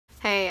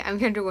I'm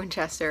Kendra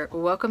Winchester.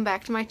 Welcome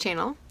back to my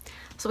channel.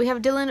 So we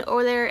have Dylan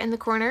over there in the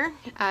corner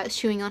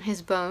chewing on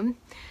his bone.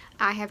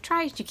 I have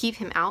tried to keep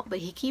him out, but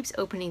he keeps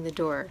opening the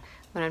door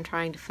when I'm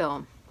trying to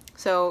film.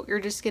 So you're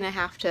just gonna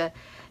have to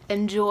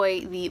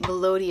enjoy the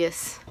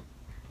melodious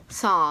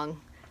song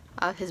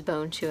of his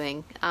bone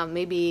chewing.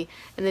 Maybe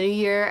in the new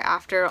year,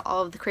 after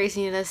all of the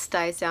craziness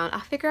dies down, I'll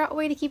figure out a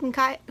way to keep him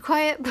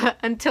quiet, but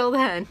until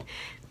then,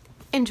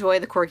 enjoy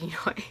the corgi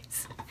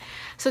noise.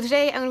 So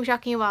today I'm going to be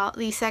talking about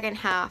the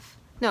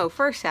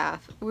first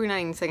half. We're not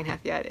even in the second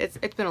half yet. It's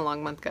been a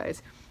long month,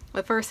 guys.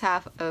 The first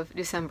half of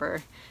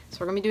December. So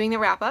we're going to be doing the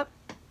wrap up.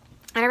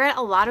 And I read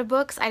a lot of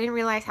books. I didn't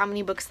realize how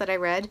many books that I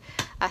read.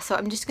 So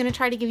I'm just going to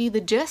try to give you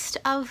the gist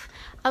of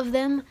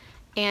them.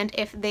 And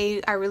if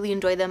I really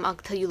enjoy them, I'll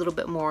tell you a little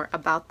bit more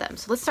about them.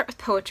 So let's start with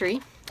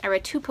poetry. I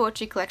read 2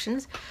 poetry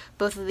collections.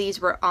 Both of these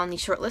were on the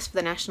shortlist for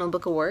the National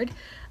Book Award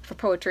for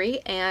poetry.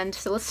 And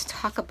so let's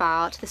talk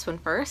about this one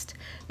first.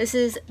 This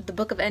is The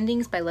Book of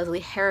Endings by Leslie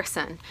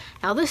Harrison.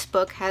 Now this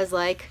book has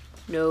like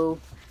no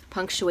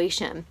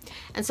punctuation.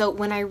 And so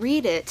when I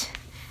read it,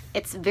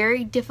 it's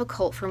very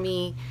difficult for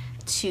me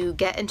to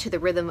get into the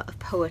rhythm of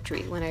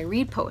poetry. When I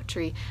read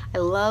poetry, I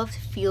love to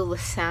feel the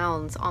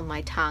sounds on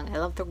my tongue. I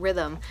love the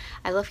rhythm.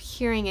 I love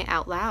hearing it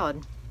out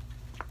loud.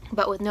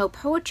 But with no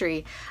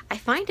poetry, I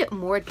find it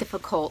more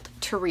difficult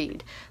to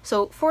read.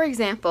 So for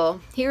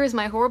example, here is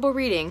my horrible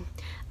reading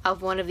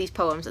of one of these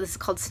poems. This is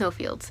called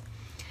Snowfields.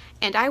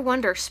 And I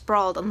wander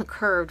sprawled on the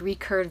curved,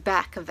 recurved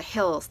back of the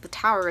hills, the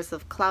towers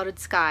of clouded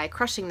sky,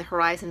 crushing the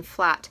horizon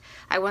flat.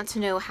 I want to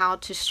know how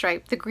to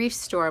stripe the grief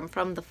storm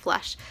from the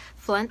flesh,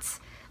 flints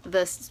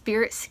the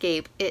spirit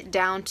scape it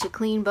down to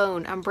clean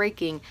bone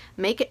unbreaking,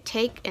 make it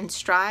take and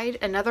stride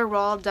another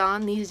raw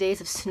dawn these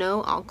days of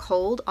snow all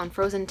cold on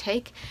frozen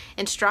take,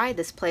 and stride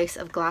this place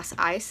of glass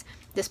ice,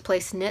 this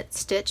place knit,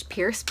 stitch,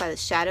 pierced by the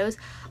shadows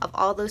of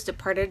all those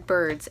departed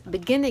birds,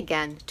 begin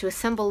again to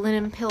assemble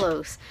linen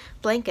pillows,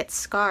 blankets,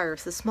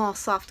 scarves, the small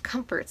soft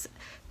comforts,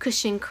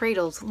 cushion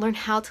cradles, learn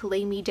how to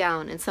lay me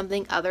down in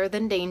something other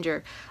than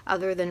danger,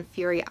 other than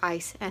fury,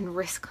 ice, and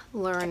risk,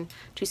 learn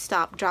to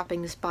stop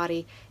dropping this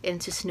body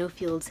into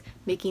snowfields,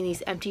 making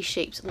these empty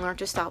shapes, learn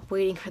to stop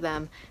waiting for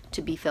them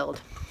to be filled.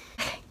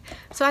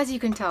 So as you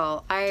can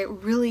tell, I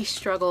really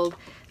struggled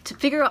to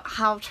figure out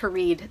how to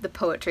read the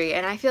poetry,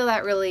 and I feel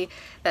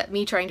that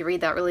me trying to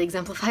read that really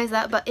exemplifies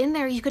that. But in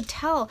there you could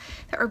tell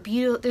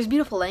there's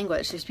beautiful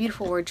language, there's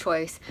beautiful word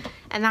choice,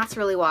 and that's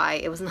really why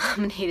it was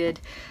nominated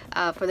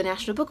for the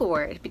National Book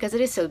Award, because it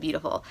is so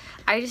beautiful.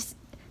 I just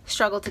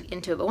struggled to get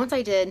into it, but once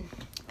I did,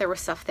 there was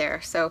stuff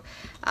there. So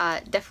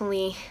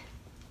definitely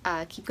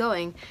keep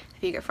going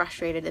if you get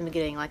frustrated in the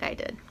beginning like I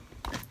did.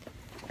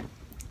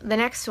 The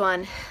next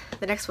one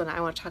I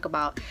want to talk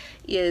about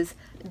is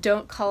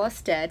Don't Call Us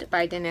Dead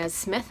by Danez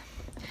Smith.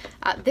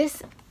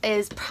 This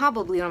is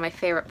probably one of my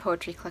favorite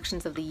poetry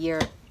collections of the year,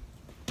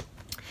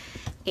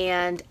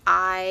 and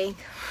I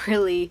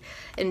really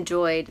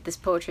enjoyed this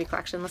poetry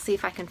collection. Let's see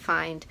if I can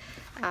find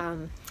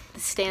the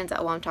stanza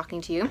while I'm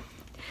talking to you.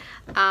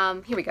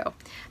 Here we go.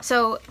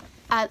 So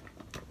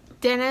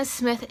Danez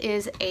Smith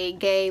is a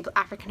gay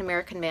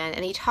African-American man,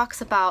 and he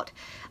talks about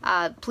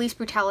police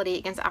brutality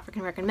against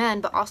African-American men,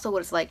 but also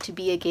what it's like to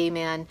be a gay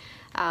man,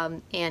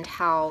 and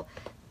how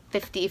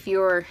if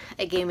you're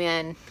a gay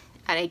man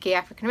and a gay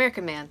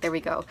African-American man, there we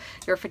go,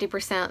 you're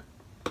 50%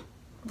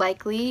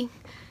 likely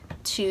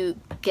to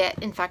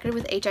get infected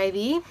with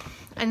HIV.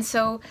 And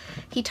so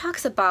he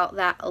talks about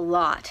that a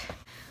lot.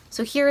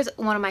 So here's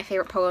one of my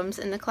favorite poems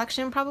in the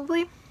collection,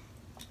 probably.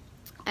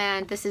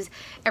 And this is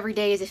Every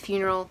Day is a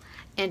Funeral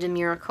and a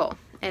Miracle.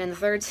 And in the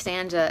 3rd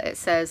stanza it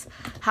says,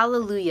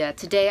 Hallelujah,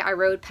 today I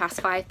rode past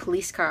 5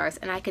 police cars,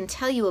 and I can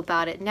tell you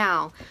about it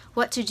now,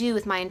 what to do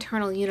with my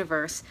internal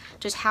universe,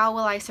 just how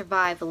will I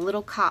survive the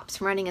little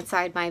cops running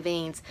inside my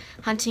veins,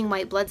 hunting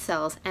white blood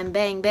cells, and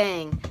bang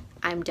bang,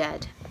 I'm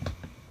dead.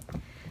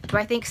 Do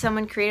I think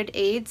someone created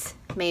AIDS?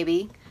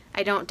 Maybe.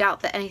 I don't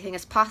doubt that anything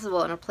is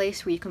possible in a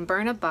place where you can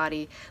burn a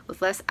body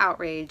with less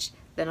outrage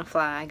than a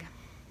flag.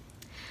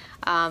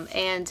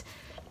 And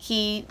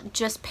he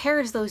just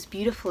pairs those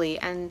beautifully,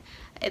 and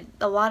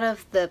a lot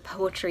of the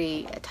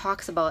poetry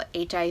talks about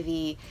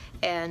HIV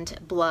and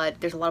blood.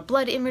 There's a lot of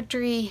blood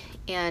imagery,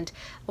 and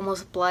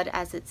almost blood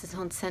as its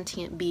own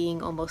sentient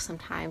being almost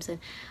sometimes, and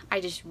I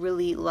just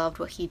really loved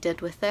what he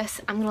did with this.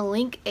 I'm gonna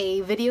link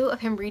a video of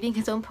him reading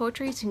his own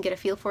poetry so you can get a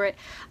feel for it.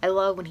 I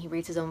love when he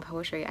reads his own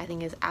poetry. I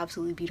think it's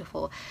absolutely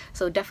beautiful.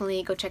 So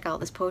definitely go check out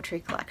this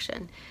poetry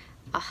collection.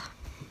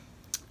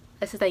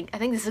 I think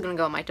this is gonna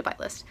go on my to-buy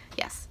list.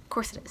 Yes, of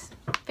course it is.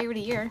 Favorite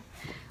of the year.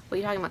 What are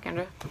you talking about,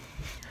 Kendra?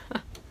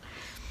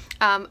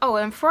 Oh,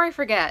 and before I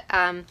forget,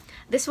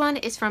 this one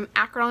is from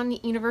Akron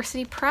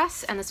University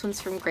Press, and this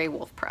one's from Grey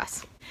Wolf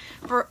Press.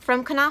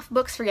 From Knopf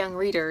Books for Young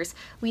Readers,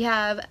 we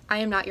have I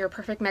Am Not Your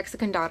Perfect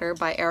Mexican Daughter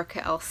by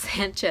Erica L.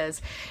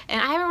 Sanchez.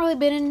 And I haven't really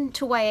been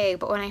into YA,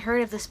 but when I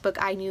heard of this book,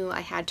 I knew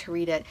I had to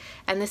read it.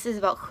 And this is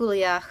about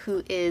Julia,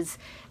 who is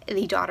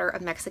the daughter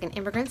of Mexican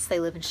immigrants. They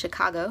live in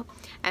Chicago,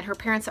 and her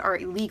parents are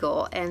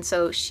illegal, and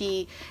so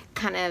she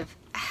kind of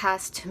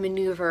has to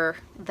maneuver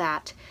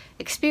that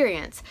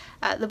experience.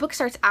 The book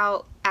starts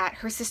out at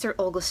her sister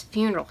Olga's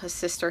funeral. His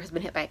sister has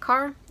been hit by a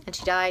car and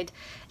she died,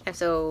 and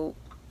so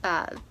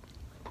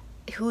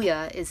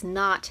Julia is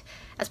not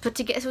as put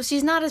together, so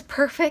she's not as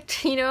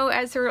perfect, you know,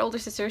 as her older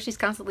sister. She's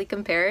constantly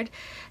compared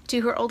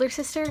to her older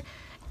sister,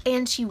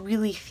 and she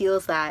really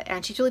feels that,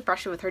 and she's really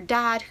frustrated with her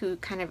dad, who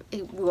kind of,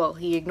 well,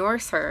 he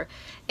ignores her,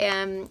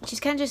 and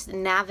she's kind of just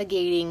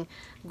navigating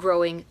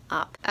growing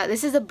up.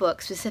 This is a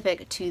book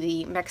specific to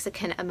the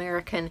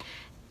Mexican-American,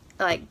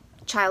 like,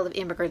 child of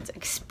immigrants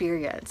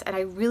experience, and I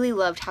really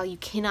loved how you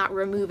cannot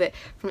remove it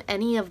from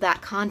any of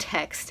that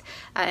context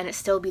and it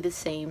still be the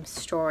same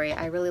story.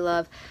 I really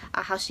love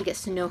how she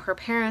gets to know her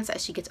parents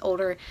as she gets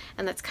older,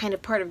 and that's kind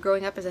of part of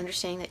growing up, is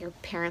understanding that your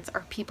parents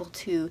are people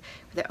too,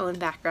 with their own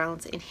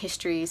backgrounds and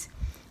histories.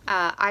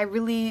 I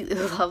really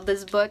love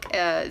this book.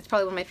 It's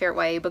probably one of my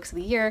favorite YA books of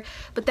the year,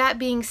 but that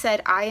being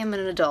said, I am an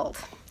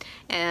adult,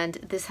 and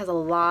this has a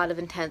lot of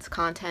intense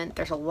content.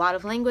 There's a lot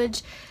of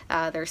language,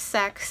 there's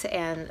sex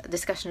and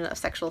discussion of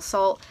sexual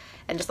assault,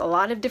 and just a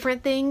lot of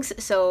different things,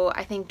 so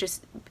I think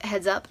just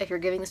heads up if you're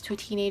giving this to a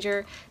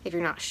teenager. If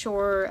you're not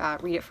sure,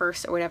 read it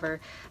first or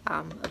whatever,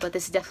 but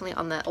this is definitely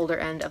on the older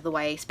end of the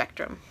YA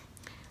spectrum.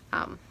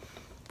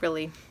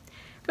 Really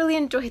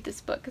enjoyed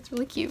this book. It's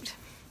really cute.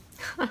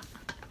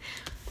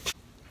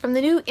 From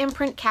the new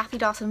imprint Kathy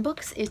Dawson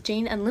Books is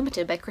Jane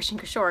Unlimited by Kristin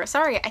Cashore.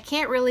 Sorry, I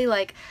can't really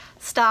like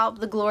stop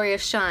the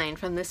glorious shine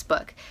from this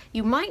book.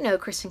 You might know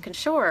Kristin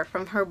Cashore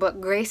from her book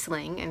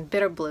Graceling and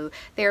Bitter Blue.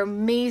 They're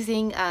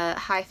amazing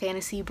high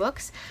fantasy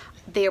books.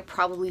 They are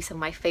probably some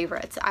of my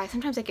favorites.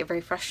 Sometimes I get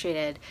very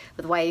frustrated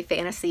with YA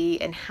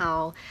fantasy and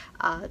how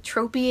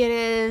tropey it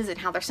is and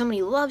how there's so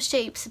many love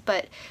shapes,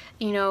 but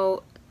you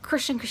know,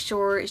 Kristin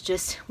Cashore is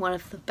just one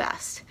of the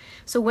best.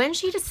 So when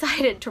she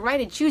decided to write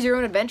a choose your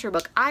own adventure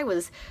book, I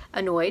was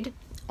annoyed,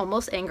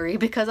 almost angry,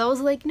 because I was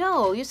like,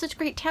 no, you have such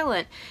great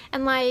talent.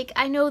 And like,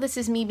 I know this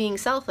is me being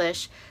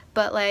selfish,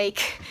 but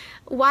like,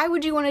 why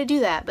would you want to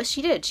do that? But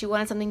she did. She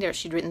wanted something different.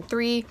 She'd written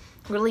 3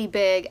 really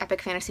big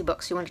epic fantasy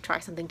books. She wanted to try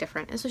something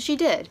different. And so she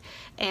did.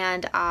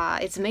 And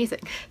it's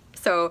amazing.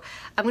 So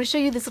I'm going to show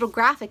you this little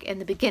graphic in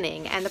the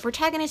beginning. And the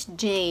protagonist,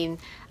 Jane,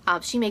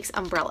 she makes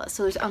umbrellas.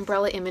 So there's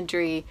umbrella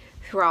imagery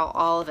throughout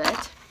all of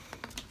it.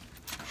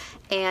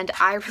 And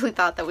I really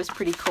thought that was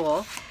pretty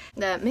cool.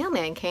 The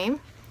mailman came,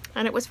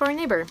 and it was for our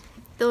neighbor.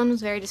 Dylan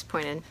was very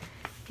disappointed.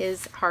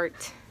 His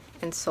heart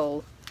and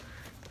soul,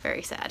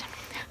 very sad.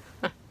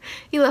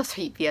 He loves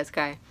our UPS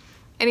guy.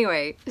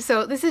 Anyway,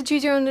 so this is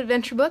Choose Your Own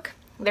Adventure book.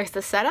 There's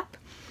the setup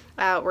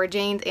where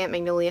Jane's Aunt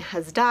Magnolia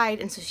has died,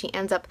 and so she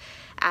ends up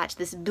at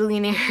this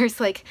billionaire's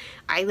like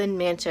island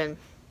mansion.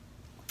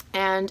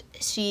 And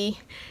she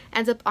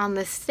ends up on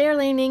this stair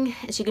landing,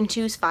 and she can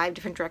choose 5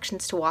 different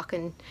directions to walk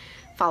and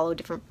follow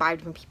 5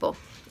 different people.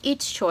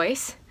 Each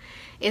choice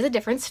is a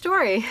different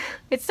story.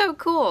 It's so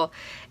cool.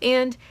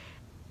 And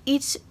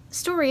each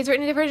story is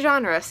written in a different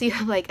genre. So you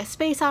have like a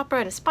space opera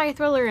and a spy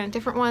thriller and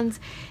different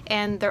ones,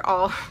 and they're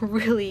all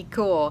really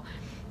cool.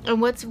 And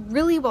what's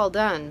really well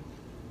done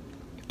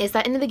is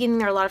that in the beginning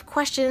there are a lot of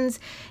questions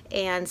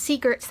and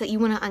secrets that you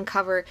want to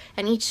uncover,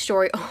 and each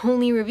story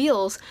only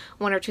reveals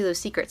 1 or 2 of those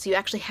secrets. So you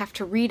actually have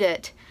to read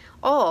it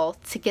all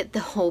to get the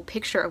whole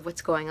picture of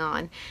what's going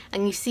on.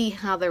 And you see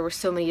how there were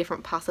so many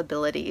different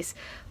possibilities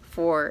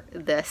for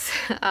this,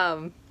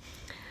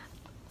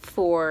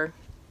 for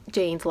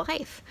Jane's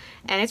life.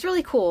 And it's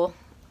really cool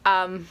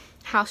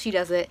how she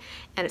does it,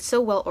 and it's so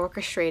well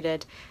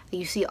orchestrated.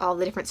 You see all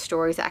the different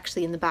stories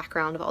actually in the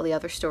background of all the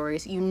other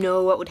stories. You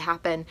know what would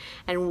happen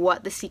and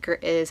what the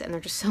secret is, and there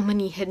are just so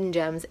many hidden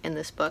gems in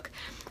this book.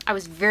 I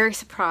was very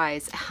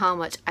surprised how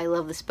much I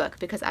love this book,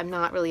 because I'm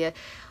not really a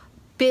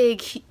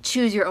big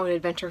choose your own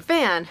adventure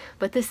fan,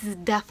 but this is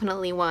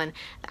definitely one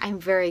that I'm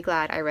very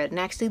glad I read and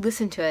actually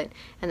listened to it,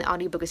 and the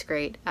audiobook is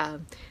great.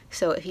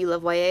 So if you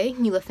love YA,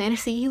 you love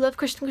fantasy, you love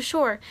Kristin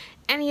Cashore,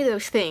 any of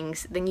those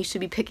things, then you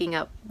should be picking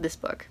up this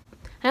book.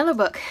 Another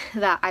book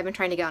that I've been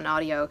trying to get on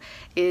audio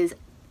is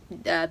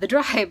The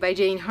Drive by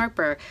Jane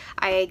Harper.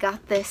 I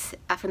got this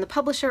from the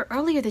publisher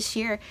earlier this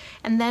year,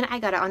 and then I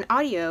got it on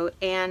audio,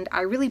 and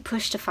I really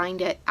pushed to find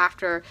it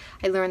after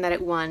I learned that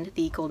it won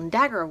the Golden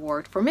Dagger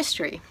Award for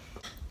mystery.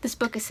 This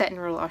book is set in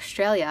rural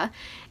Australia,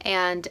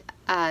 and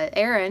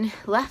Aaron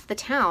left the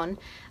town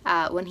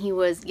when he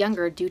was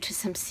younger due to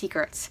some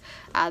secrets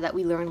that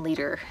we learn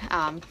later.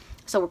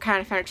 So we're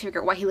kind of trying to figure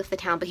out why he left the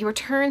town, but he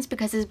returns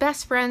because his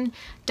best friend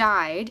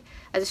died,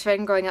 as his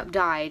friend growing up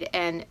died,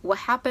 and what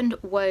happened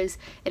was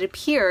it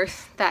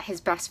appears that his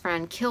best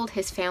friend killed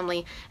his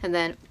family and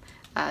then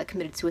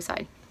committed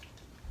suicide.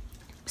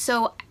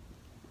 So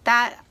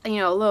that, you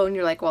know, alone,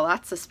 you're like, well,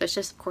 that's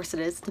suspicious. Of course it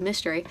is. It's a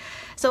mystery.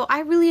 So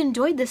I really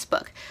enjoyed this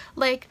book.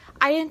 Like,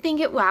 I didn't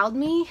think it wowed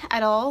me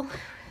at all.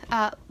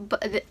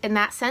 but in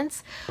that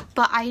sense,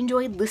 but I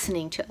enjoyed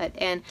listening to it,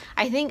 and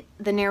I think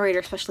the narrator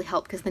especially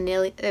helped because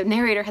the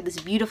narrator had this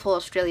beautiful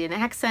Australian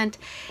accent,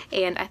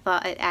 and I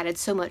thought it added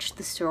so much to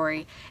the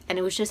story, and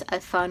it was just a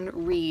fun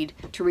read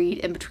to read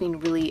in between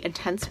really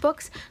intense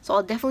books. So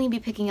I'll definitely be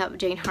picking up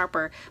Jane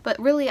Harper, but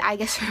really I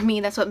guess for me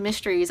that's what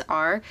mysteries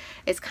are.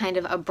 It's kind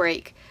of a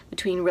break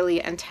between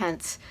really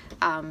intense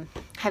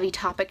heavy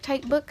topic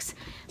type books.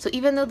 So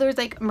even though there's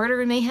like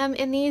murder and mayhem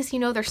in these, you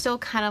know, they're still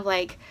kind of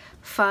like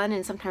fun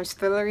and sometimes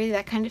thrillery,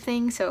 that kind of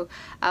thing. So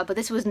but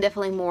this was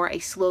definitely more a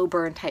slow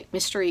burn type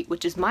mystery,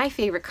 which is my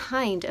favorite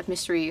kind of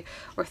mystery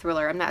or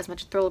thriller. I'm not as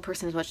much a thriller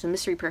person as much as a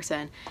mystery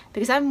person,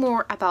 because I'm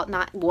more about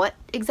not what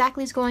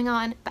exactly is going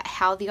on, but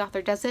how the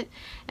author does it,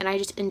 and I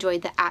just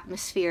enjoyed the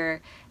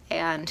atmosphere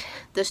and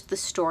just the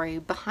story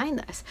behind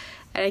this.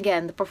 And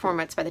again, the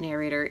performance by the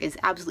narrator is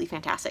absolutely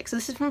fantastic. So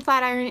this is from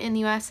Flatiron in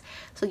the US,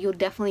 so you'll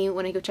definitely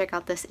want to go check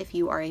out this if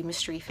you are a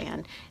mystery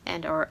fan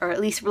and or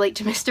at least relate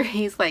to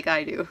mysteries like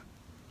I do.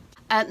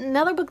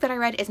 Another book that I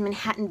read is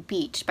Manhattan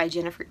Beach by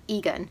Jennifer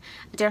Egan.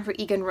 Jennifer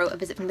Egan wrote A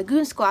Visit from the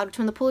Goon Squad, which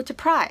won the Pulitzer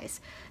Prize.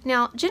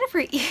 Now,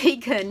 Jennifer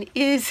Egan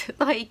is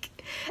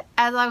like,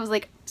 as I was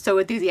like so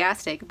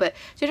enthusiastic, but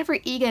Jennifer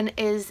Egan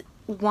is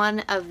one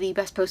of the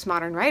best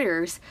postmodern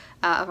writers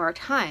of our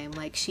time.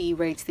 Like, she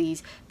writes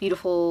these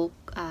beautiful,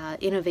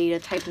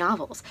 innovative type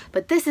novels.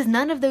 But this is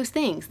none of those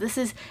things. This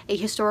is a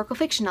historical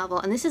fiction novel,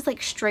 and this is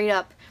like straight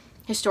up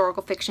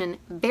historical fiction,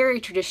 very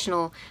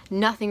traditional,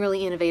 nothing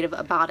really innovative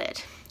about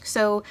it.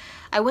 So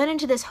I went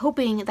into this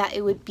hoping that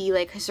it would be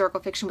like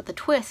historical fiction with a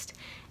twist,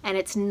 and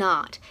it's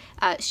not.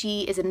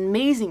 She is an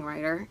amazing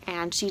writer,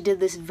 and she did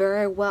this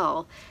very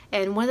well.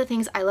 And one of the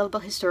things I love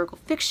about historical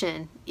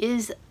fiction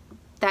is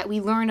that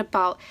we learn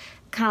about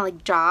kind of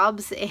like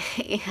jobs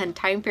and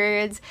time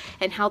periods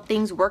and how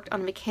things worked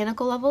on a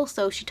mechanical level.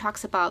 So she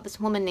talks about this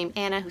woman named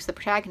Anna, who's the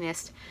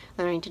protagonist,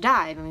 learning to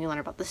dive, and we learn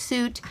about the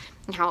suit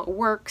and how it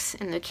works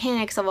and the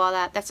mechanics of all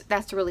that.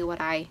 That's really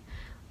what I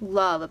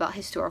love about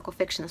historical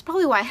fiction. That's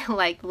probably why I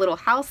like the Little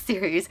House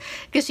series,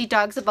 because she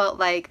talks about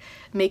like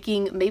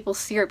making maple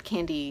syrup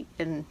candy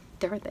and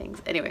different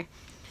things. Anyway,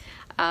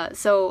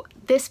 so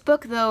this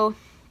book though,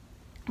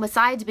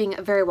 besides being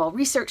very well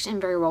researched and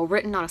very well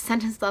written on a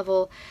sentence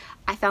level,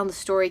 I found the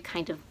story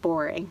kind of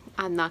boring.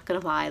 I'm not gonna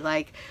lie.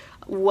 Like,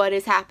 what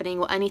is happening?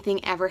 Will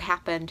anything ever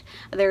happened?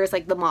 There's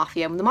like the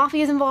mafia. When the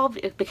mafia is involved,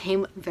 it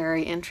became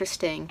very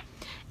interesting.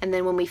 And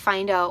then when we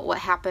find out what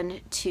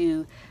happened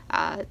to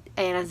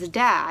Anna's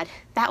dad,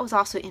 that was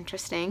also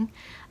interesting.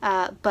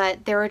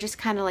 But there were just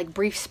kind of like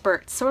brief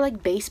spurts, sort of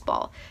like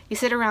baseball. You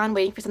sit around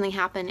waiting for something to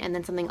happen, and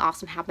then something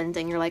awesome happens,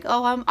 and you're like,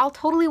 oh, I'll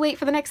totally wait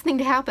for the next thing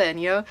to happen,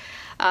 you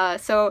know?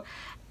 So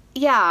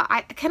yeah,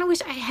 I kind of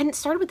wish I hadn't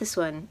started with this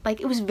one. Like,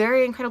 it was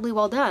very incredibly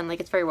well done. Like,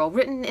 it's very well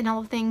written and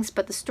all the things,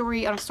 but the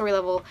story, on a story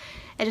level,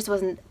 it just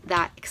wasn't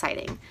that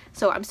exciting.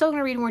 So I'm still going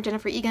to read more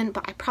Jennifer Egan,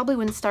 but I probably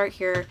wouldn't start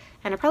here,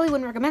 and I probably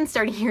wouldn't recommend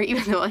starting here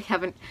even though I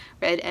haven't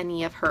read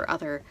any of her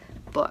other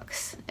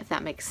books, if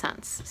that makes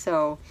sense.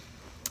 So,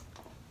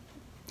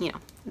 you know,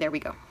 there we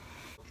go.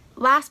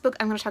 Last book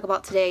I'm going to talk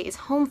about today is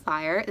Home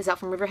Fire. It's out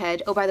from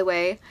Riverhead. Oh, by the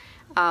way,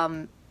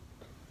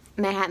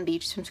 Manhattan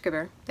Beach from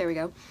Scribner. There we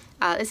go.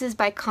 This is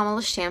by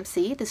Kamala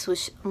Shamsi. This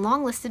was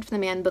long listed for the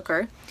Man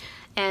Booker,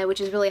 and which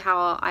is really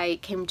how I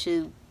came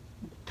to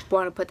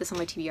want to put this on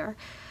my TBR.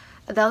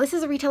 Though this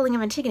is a retelling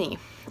of Antigone,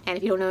 and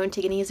if you don't know,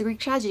 Antigone is a Greek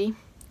tragedy.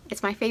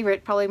 It's my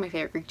favorite, probably my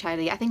favorite Greek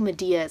tragedy. I think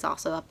Medea is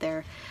also up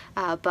there,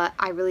 but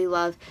I really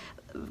love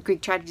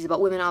Greek tragedies about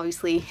women,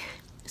 obviously.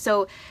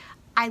 So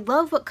I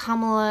love what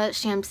Kamala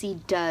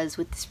Shamsi does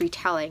with this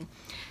retelling.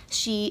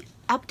 She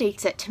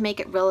updates it to make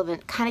it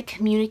relevant, kind of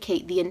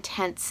communicate the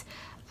intense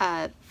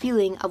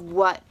feeling of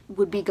what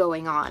would be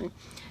going on.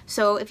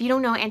 So if you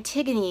don't know,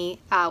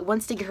 Antigone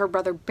wants to give her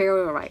brother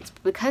burial rights,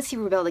 but because he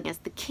rebelled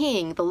against the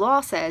king, the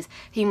law says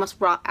he must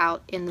rot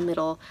out in the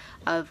middle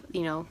of,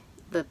 you know,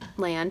 the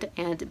land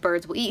and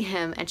birds will eat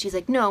him, and she's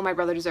like, no, my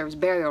brother deserves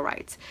burial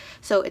rights.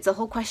 So it's a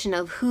whole question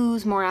of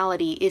whose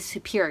morality is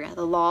superior,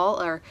 the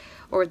law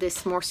or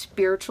this more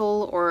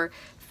spiritual or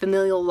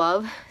familial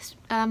love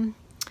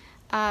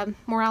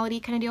morality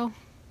kind of deal.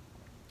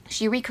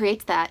 She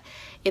recreates that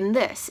in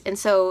this, and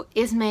so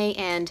Ismay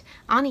and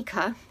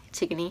Anika,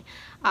 Antigone,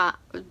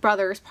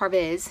 brothers,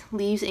 Parviz,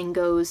 leaves and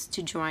goes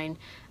to join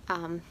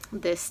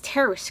this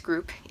terrorist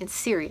group in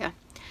Syria,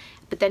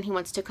 but then he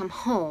wants to come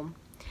home,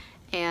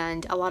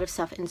 and a lot of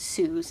stuff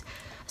ensues.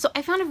 So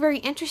I found it very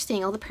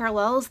interesting, all the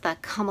parallels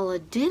that Kamala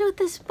did with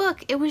this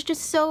book. It was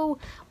just so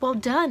well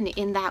done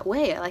in that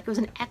way. Like, it was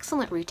an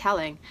excellent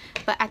retelling,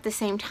 but at the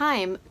same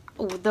time,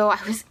 though I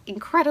was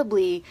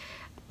incredibly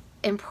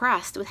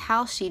impressed with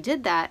how she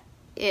did that,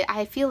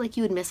 I feel like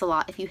you would miss a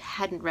lot if you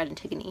hadn't read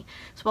Antigone.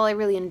 So while I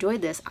really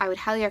enjoyed this, I would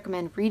highly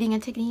recommend reading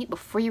Antigone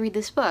before you read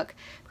this book,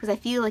 because I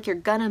feel like you're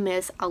gonna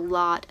miss a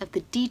lot of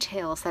the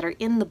details that are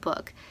in the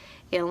book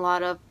and a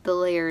lot of the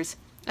layers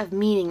of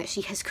meaning that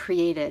she has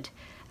created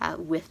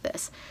with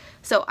this.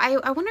 So I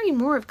want to read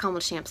more of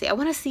Kamala Shamsi. I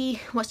want to see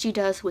what she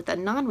does with a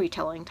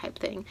non-retelling type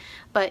thing.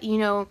 But, you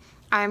know,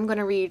 I'm going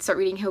to start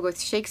reading Hogarth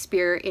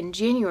Shakespeare in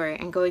January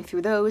and going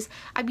through those.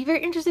 I'd be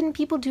very interested in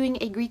people doing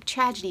a Greek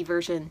tragedy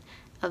version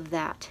of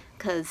that,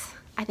 because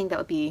I think that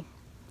would be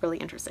really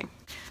interesting.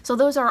 So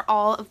those are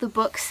all of the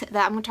books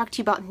that I'm going to talk to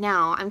you about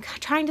now. I'm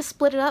trying to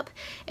split it up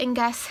and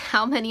guess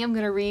how many I'm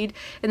going to read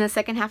in the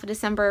second half of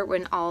December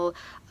when all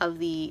of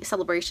the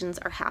celebrations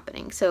are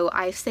happening. So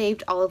I've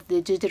saved all of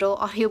the digital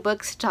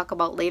audiobooks to talk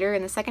about later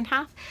in the second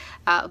half,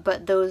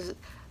 but those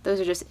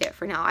are just it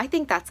for now. I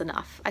think that's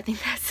enough. I think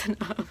that's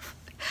enough.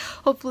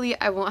 Hopefully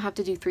I won't have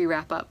to do 3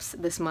 wrap-ups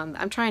this month.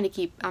 I'm trying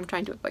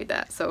to avoid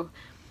that, so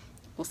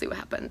we'll see what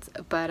happens.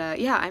 But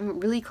yeah, I'm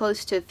really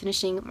close to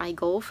finishing my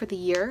goal for the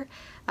year,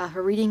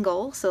 her reading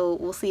goal, so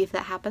we'll see if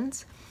that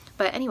happens.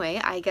 But anyway,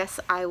 I guess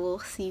I will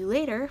see you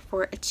later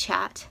for a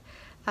chat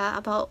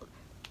about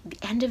the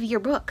end of year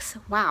books.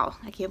 Wow,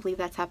 I can't believe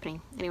that's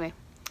happening. Anyway,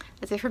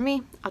 that's it for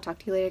me. I'll talk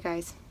to you later,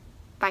 guys.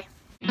 Bye.